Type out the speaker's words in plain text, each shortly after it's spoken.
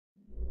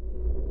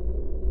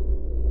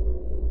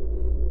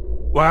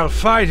While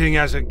fighting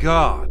as a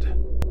god,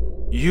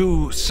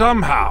 you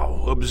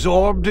somehow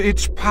absorbed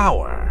its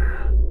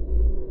power.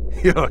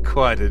 You're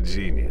quite a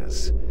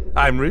genius.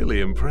 I'm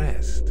really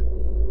impressed.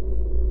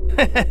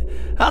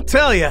 I'll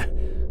tell you,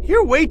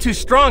 you're way too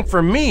strong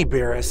for me,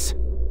 Beerus.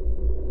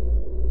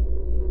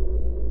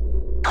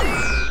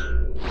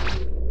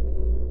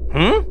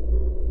 Hmm?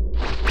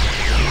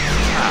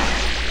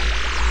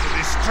 To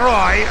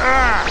destroy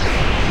Earth!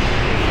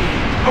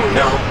 Oh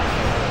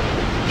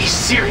no! He's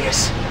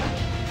serious.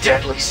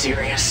 Deadly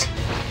serious.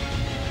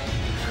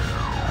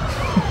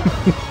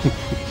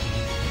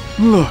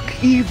 Look,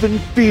 even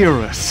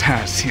Beerus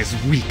has his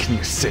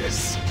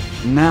weaknesses.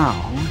 Now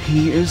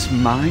he is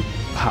my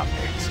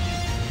puppet.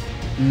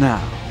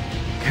 Now,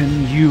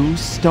 can you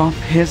stop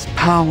his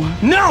power?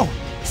 No!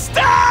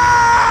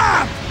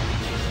 Stop!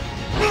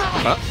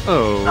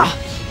 Uh-oh.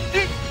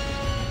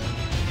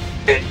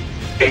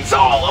 It's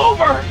all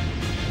over!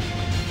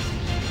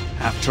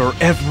 After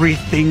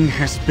everything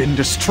has been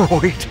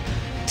destroyed,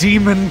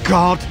 Demon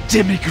God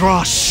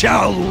Demigras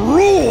shall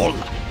rule!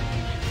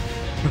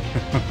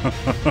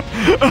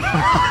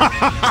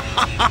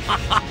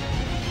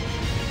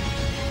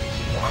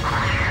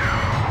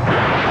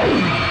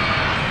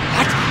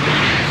 What?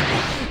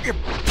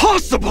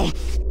 Impossible!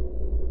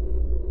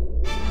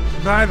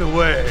 By the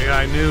way,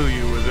 I knew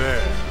you were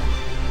there.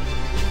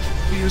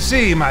 You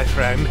see, my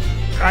friend,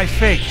 I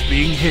faked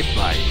being hit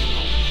by you.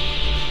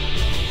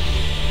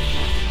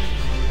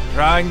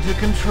 Trying to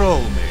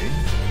control me?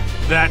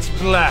 That's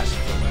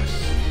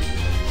blasphemous.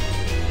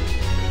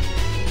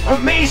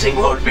 Amazing,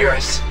 Lord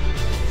Beerus!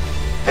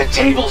 The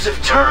tables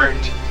have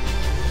turned!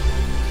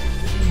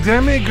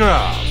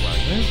 Demigras,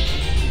 wasn't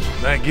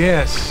it? I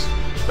guess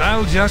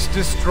I'll just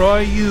destroy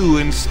you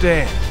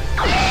instead.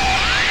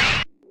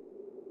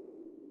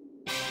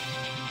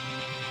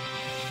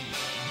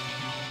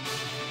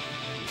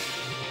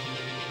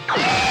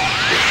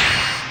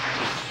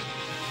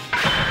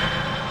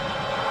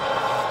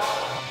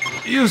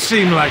 You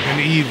seem like an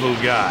evil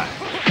guy,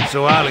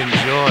 so I'll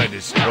enjoy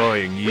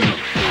destroying you.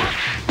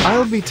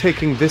 I'll be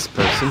taking this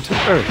person to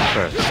Earth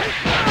first.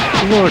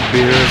 Lord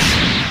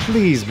Beerus,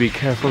 please be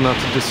careful not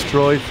to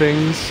destroy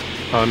things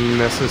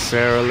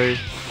unnecessarily.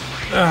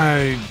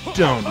 I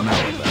don't know about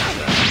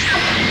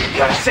that.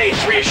 Gotta say,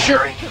 it's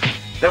reassuring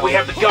that we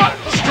have the God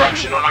of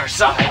Destruction on our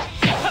side.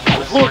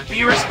 With Lord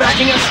Beerus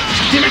backing us,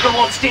 Dimmicker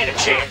won't stand a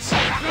chance.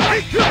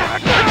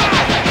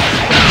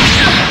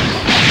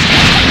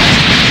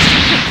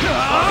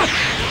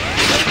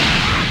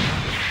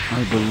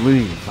 I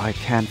believe I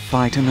can't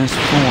fight in this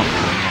form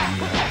any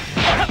longer.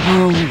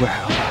 Oh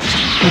well,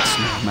 it's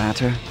no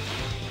matter.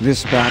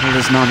 This battle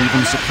is not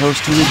even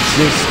supposed to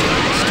exist.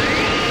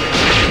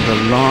 The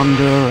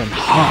longer and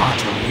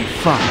harder we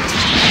fight,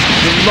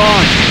 the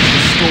larger the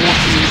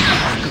distorted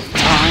arc of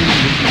time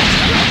will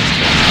be.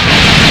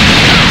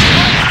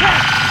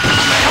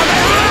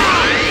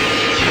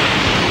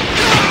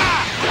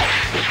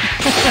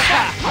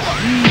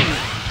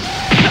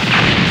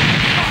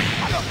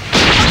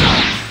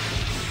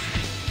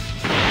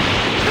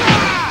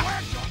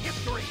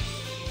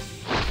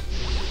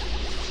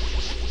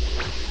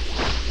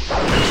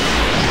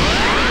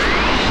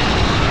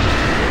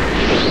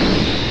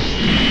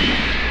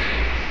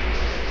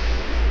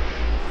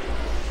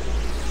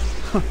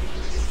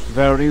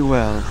 Very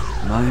well.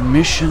 My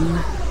mission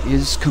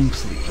is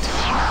complete.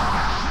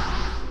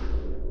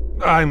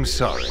 I'm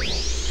sorry.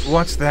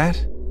 What's that?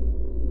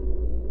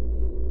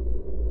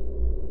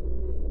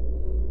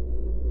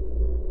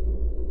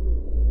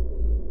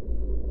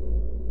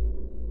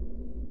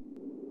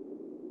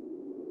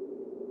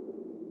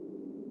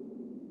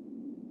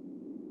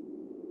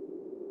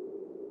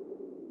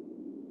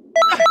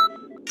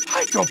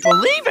 I don't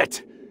believe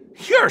it!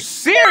 You're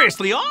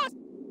seriously awesome!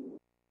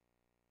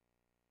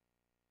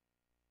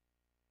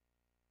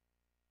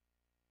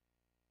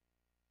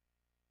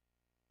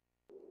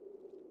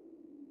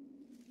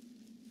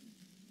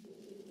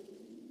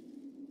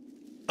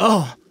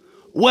 Oh,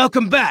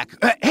 welcome back.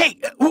 Hey,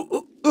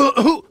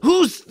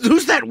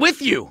 who's that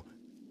with you?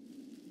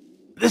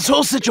 This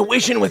whole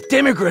situation with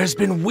Demigras has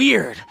been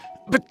weird,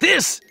 but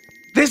this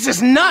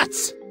is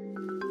nuts.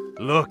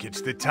 Look,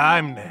 it's the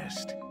Time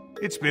Nest.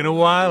 It's been a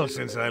while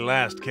since I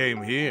last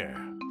came here.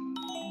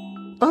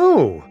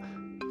 Oh,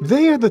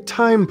 they are the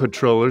Time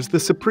Patrollers the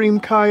Supreme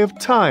Kai of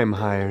Time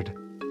hired.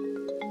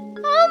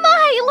 Oh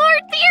my,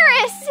 Lord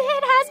Beerus!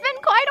 It has been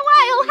quite a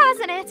while,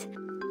 hasn't it?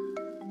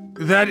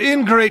 That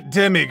ingrate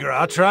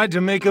Demigras tried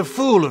to make a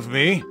fool of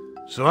me,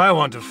 so I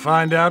want to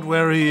find out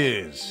where he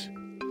is.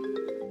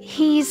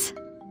 He's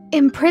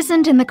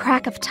imprisoned in the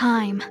crack of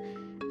time.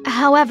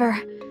 However,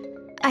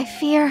 I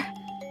fear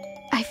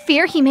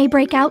he may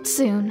break out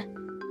soon.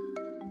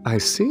 I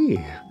see.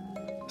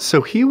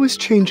 So he was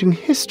changing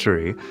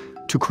history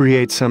to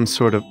create some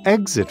sort of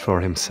exit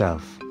for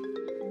himself.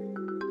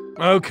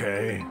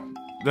 Okay,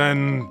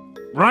 then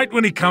right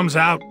when he comes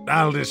out,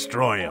 I'll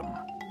destroy him.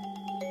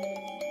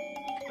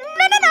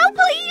 No,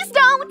 please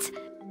don't!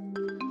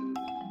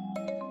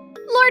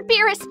 Lord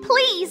Beerus,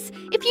 please!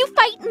 If you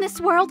fight in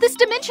this world, this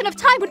dimension of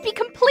time would be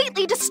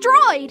completely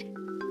destroyed!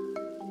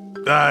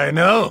 I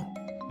know,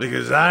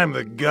 because I'm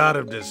the god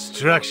of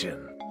destruction.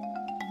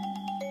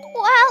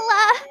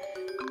 Well,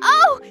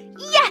 oh,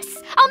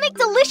 yes! I'll make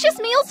delicious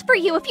meals for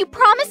you if you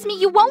promise me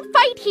you won't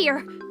fight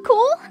here.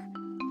 Cool?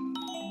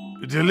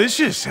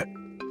 Delicious?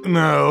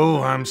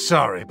 No, I'm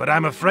sorry, but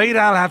I'm afraid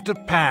I'll have to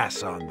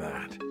pass on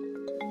that.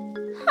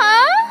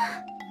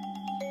 Huh?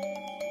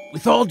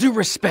 With all due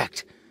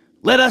respect,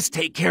 let us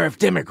take care of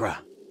Demigra.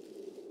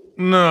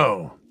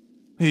 No.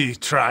 He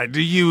tried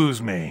to use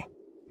me.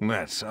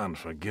 That's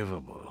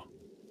unforgivable.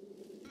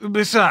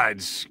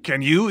 Besides,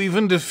 can you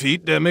even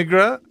defeat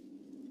Demigra?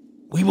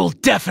 We will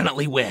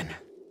definitely win.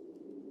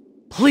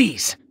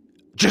 Please,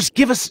 just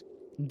give us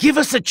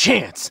a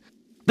chance.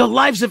 The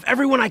lives of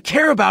everyone I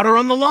care about are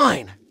on the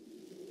line.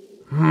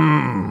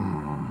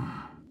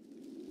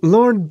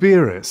 Lord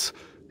Beerus,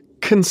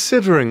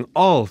 considering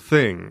all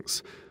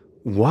things,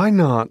 why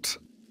not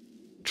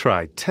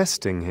try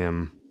testing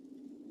him?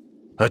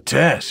 A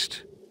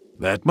test?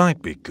 That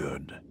might be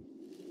good.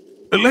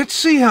 Let's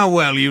see how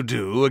well you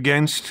do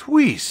against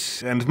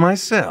Whis and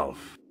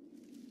myself.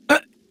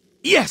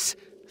 Yes,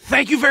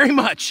 thank you very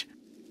much.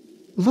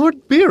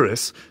 Lord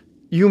Beerus,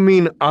 you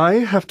mean I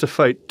have to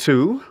fight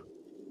too?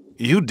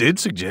 You did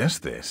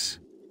suggest this.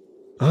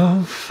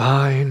 Oh,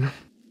 fine.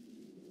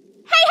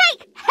 Hey!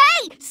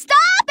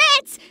 Stop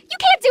it! You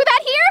can't do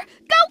that here!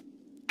 Go,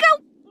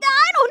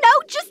 I don't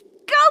know, just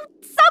go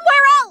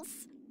somewhere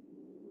else!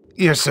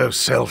 You're so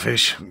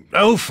selfish.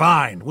 Oh,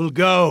 fine, we'll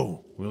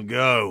go.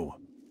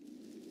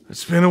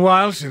 It's been a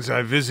while since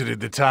I visited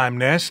the Time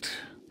Nest.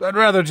 I'd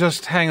rather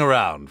just hang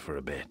around for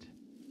a bit.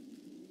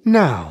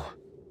 Now,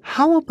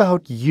 how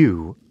about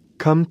you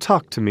come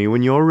talk to me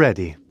when you're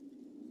ready?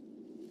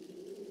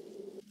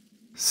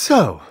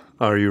 So,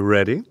 are you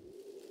ready?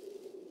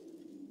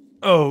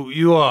 Oh,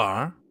 you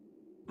are?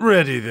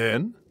 Ready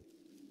then?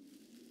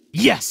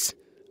 Yes,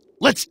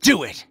 let's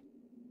do it.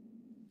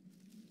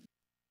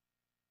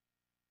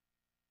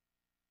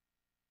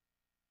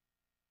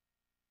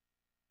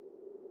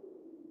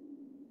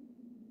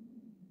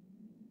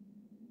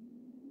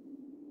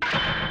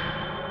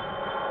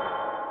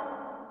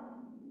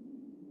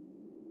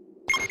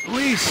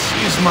 Whis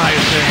is my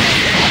friend,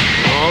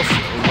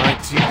 also my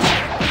teacher.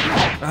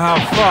 How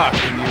far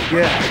can you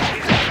get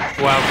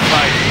while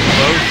fighting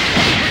both?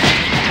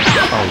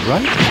 All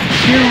right,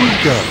 here we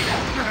go.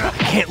 I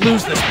can't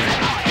lose this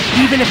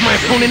one, even if my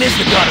opponent is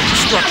the god of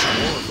destruction.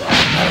 No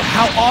matter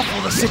how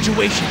awful the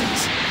situation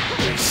is,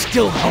 there's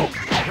still hope.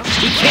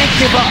 We can't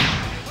give up.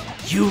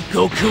 You,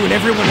 Goku, and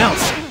everyone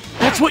else.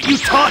 That's what you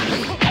taught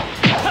me.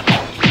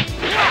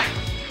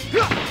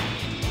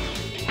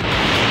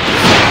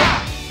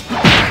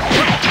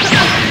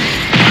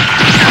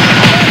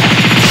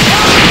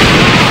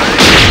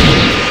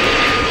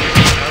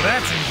 Now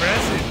that's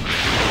impressive.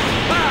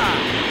 Ha!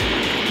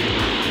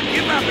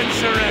 Give up and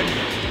surrender.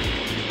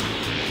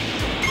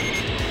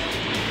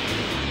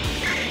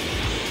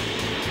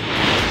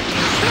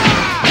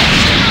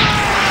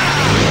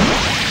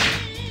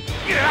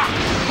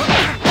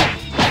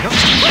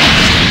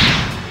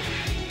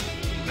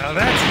 Now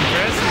that's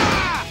impressive.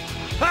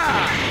 Ha!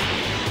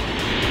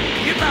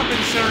 Give up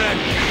and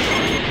surrender.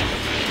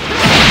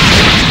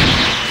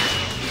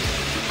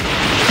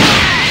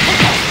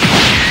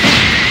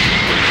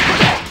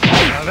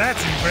 Now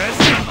that's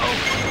impressive.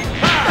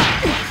 Ha!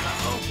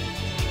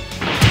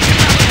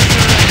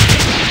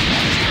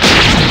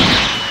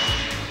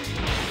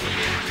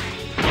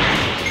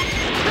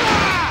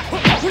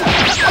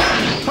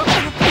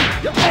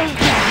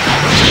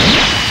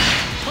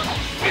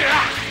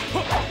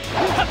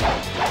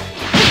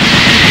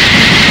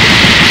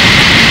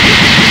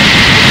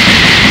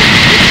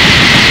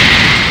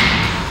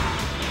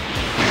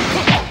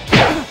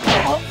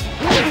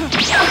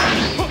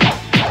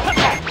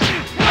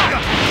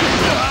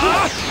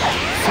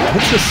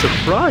 It's a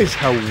surprise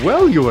how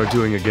well you are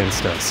doing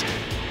against us.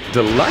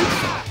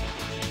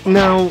 Delightful.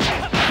 Now,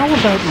 how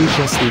about we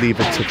just leave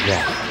it to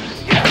that?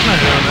 I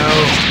don't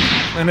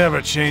know. I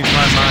never change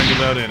my mind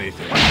about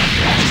anything.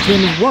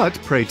 Then what,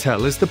 pray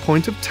tell, is the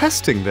point of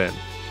testing then?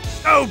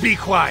 Oh, be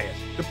quiet.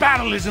 The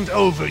battle isn't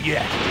over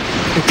yet.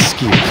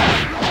 Excuse me.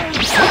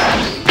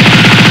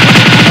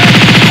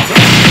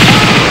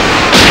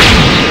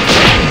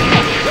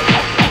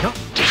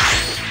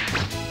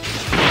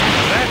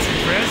 That's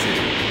impressive.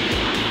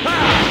 Ha!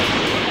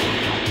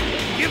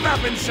 Give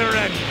up and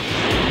surrender.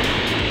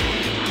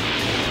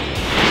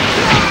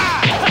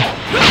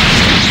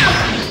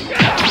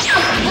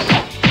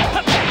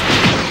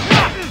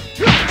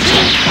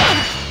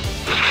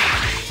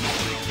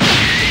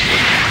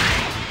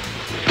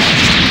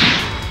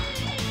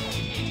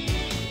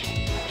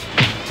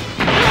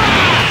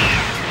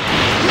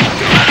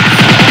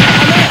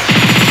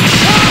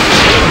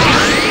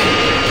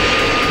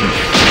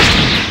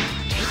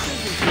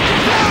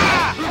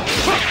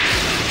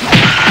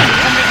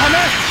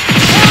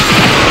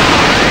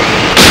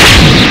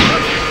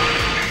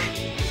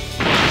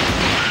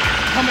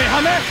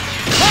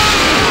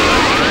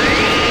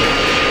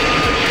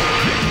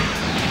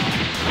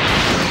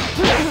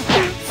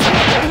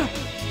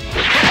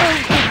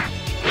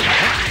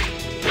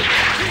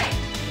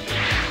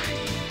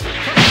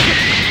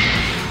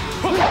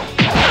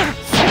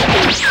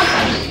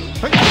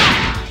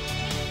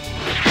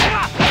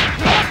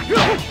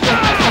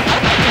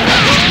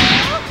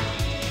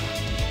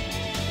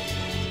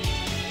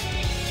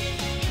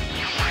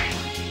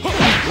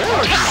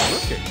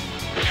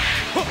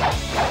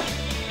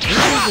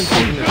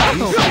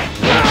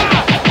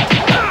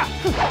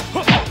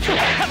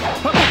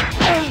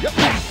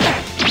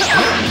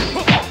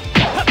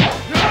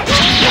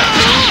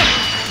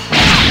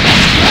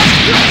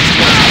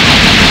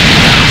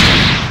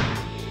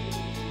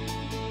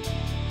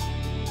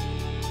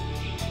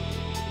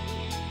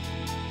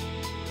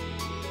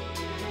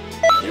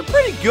 You're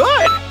pretty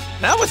good!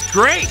 That was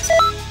great!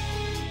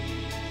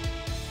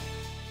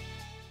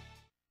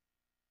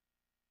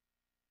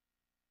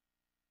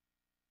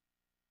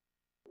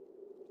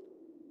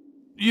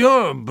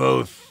 You're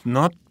both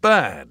not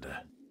bad.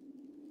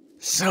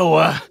 So,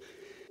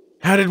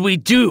 how did we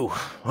do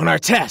on our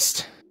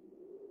test?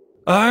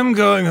 I'm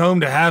going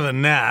home to have a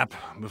nap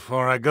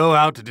before I go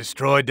out to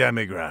destroy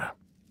Demigra.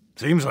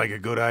 Seems like a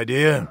good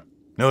idea.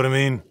 Know what I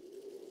mean?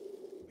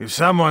 If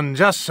someone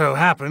just so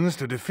happens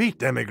to defeat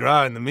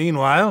Demigra in the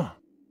meanwhile,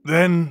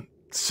 then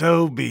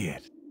so be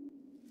it.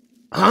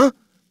 Huh?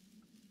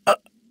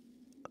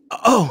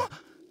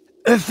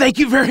 Thank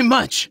you very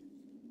much.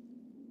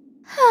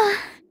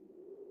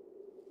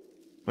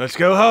 Let's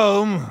go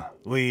home,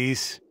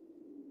 Whis.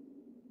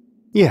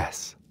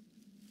 Yes.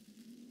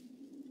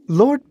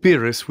 Lord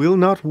Beerus will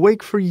not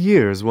wake for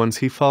years once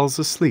he falls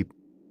asleep.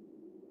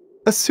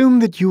 Assume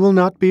that you will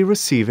not be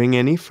receiving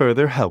any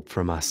further help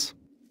from us.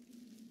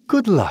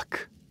 Good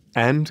luck,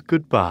 and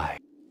goodbye.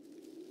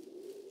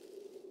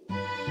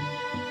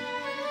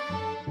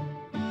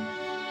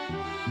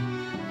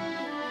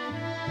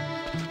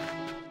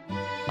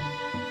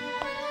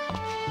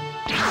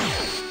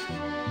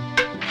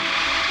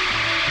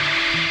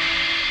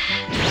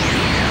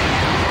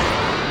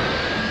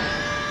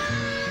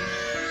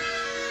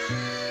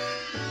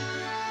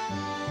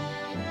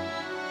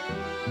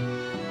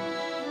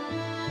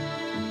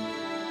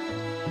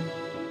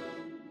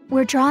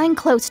 We're drawing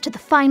close to the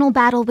final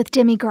battle with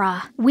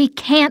Demigra. We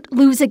can't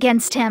lose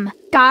against him.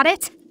 Got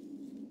it?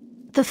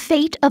 The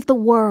fate of the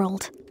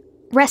world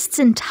rests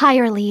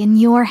entirely in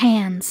your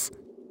hands.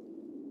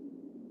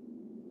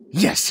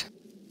 Yes.